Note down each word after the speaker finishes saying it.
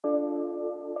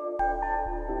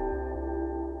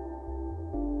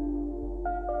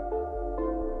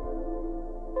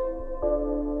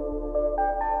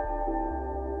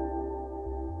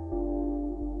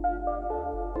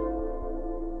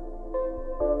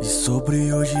E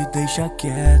sobre hoje deixa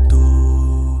quieto.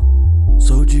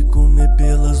 Sou de comer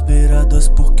pelas beiradas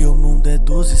porque o mundo é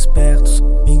dos espertos.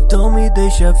 Então me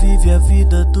deixa viver a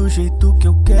vida do jeito que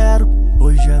eu quero.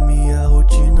 Hoje a minha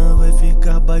rotina vai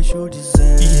ficar abaixo de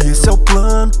zero. E esse é o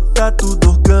plano, tá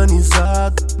tudo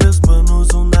organizado. Meus manos,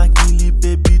 um narguile,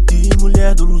 bebida e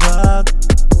mulher do lado.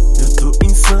 Eu tô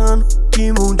insano,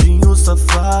 que mundinho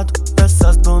safado.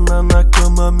 Essas donas na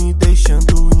cama me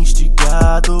deixando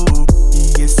instigado.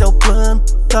 E esse é o plano,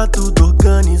 tá tudo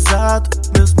organizado.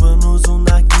 Meus manos, um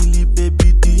narguile,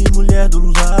 bebida e mulher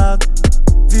do lado.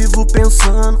 Vivo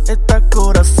pensando, eita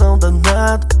coração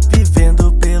danado.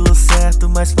 Vivendo pelo certo,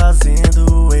 mas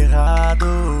fazendo o errado.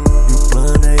 E o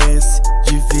plano é esse,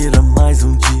 de virar mais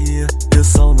um dia. Eu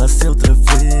só nasci outra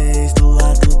vez, do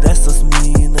lado dessas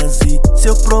minas. E se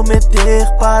eu prometer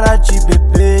parar de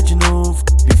beber de novo,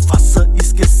 me faça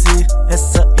esquecer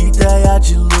essa ideia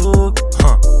de louco.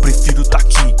 Prefiro tá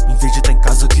aqui, em vez de tá em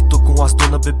casa que tô com as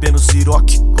donas bebendo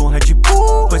siroque com Red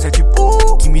Bull, pois Red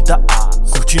Bull que me dá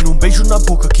curtindo um beijo na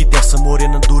boca que dessa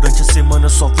morena. Durante a semana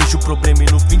só vejo problema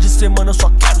e no fim de semana só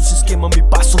quero esse esquema. Me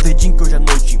passa o dedinho que hoje é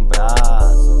noite em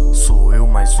brasa. Sou eu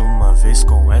mais uma vez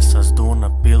com essas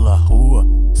donas pela rua,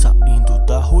 saindo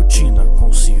da rotina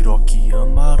com siroque e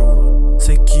amarula.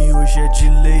 Sei que hoje é de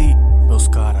lei, meus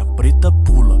cara preta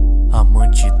pula,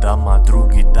 amante da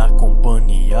madruga e da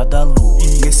companhia da lua.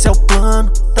 E esse é o plano,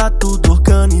 tá tudo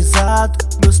organizado.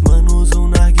 Meus manos, um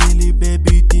narguile,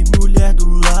 bebida e mulher do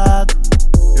lado.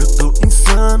 Eu tô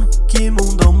insano, que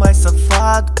mundão mais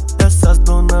safado. Essas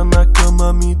donas na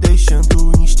cama me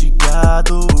deixando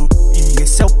instigado. E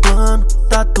esse é o plano,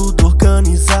 tá tudo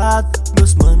organizado.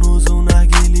 Meus manos, um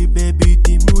narguile,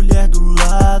 bebida e mulher do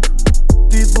lado.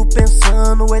 Vivo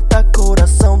pensando, eita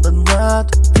coração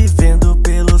danado. Vivendo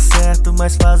pelo certo,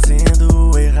 mas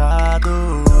fazendo o errado.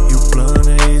 E o plano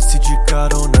é esse, de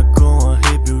carona com a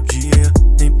rebeldia.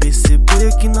 Nem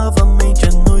perceber que novamente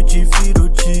a noite virou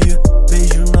dia.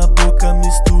 Beijo na boca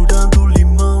misturando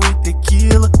limão e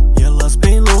tequila. E elas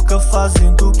bem loucas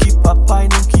fazendo o que papai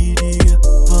não queria.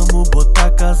 Vamos botar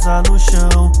a casa no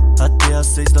chão até às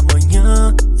 6 da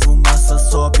manhã. Fumaça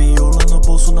sobe, olá no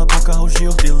bolso, na boca roge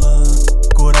hortelã.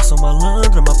 Coração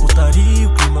malandro, uma putaria,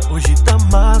 o clima hoje tá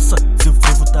massa. Se o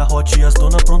frevo tá hot e as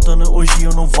dona aprontando, hoje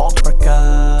eu não volto pra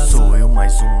casa. Sou eu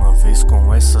mais uma vez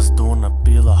com essas dona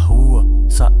pela rua,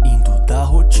 saindo da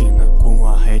rotina com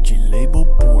a Red Label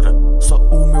pura. Só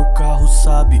o meu carro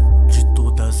sabe de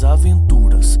todas as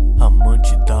aventuras,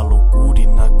 amante da loucura e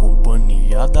na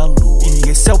companhia da lua. E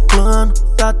esse é o plano,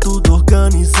 tá tudo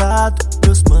organizado.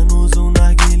 Meus manos, um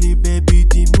narguile,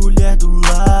 bebida e mulher do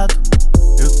lado.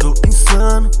 Eu tô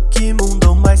insano, que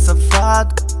mundão mais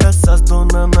safado. Essas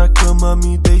donas na cama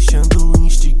me deixando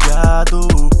instigado.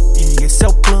 E esse é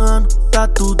o plano, tá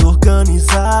tudo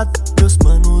organizado. Meus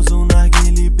manos, um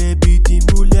narguile, bebida e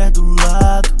mulher do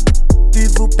lado.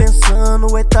 Vivo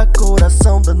pensando, eita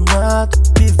coração danado.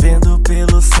 Vivendo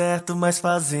pelo certo, mas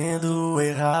fazendo o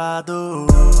errado.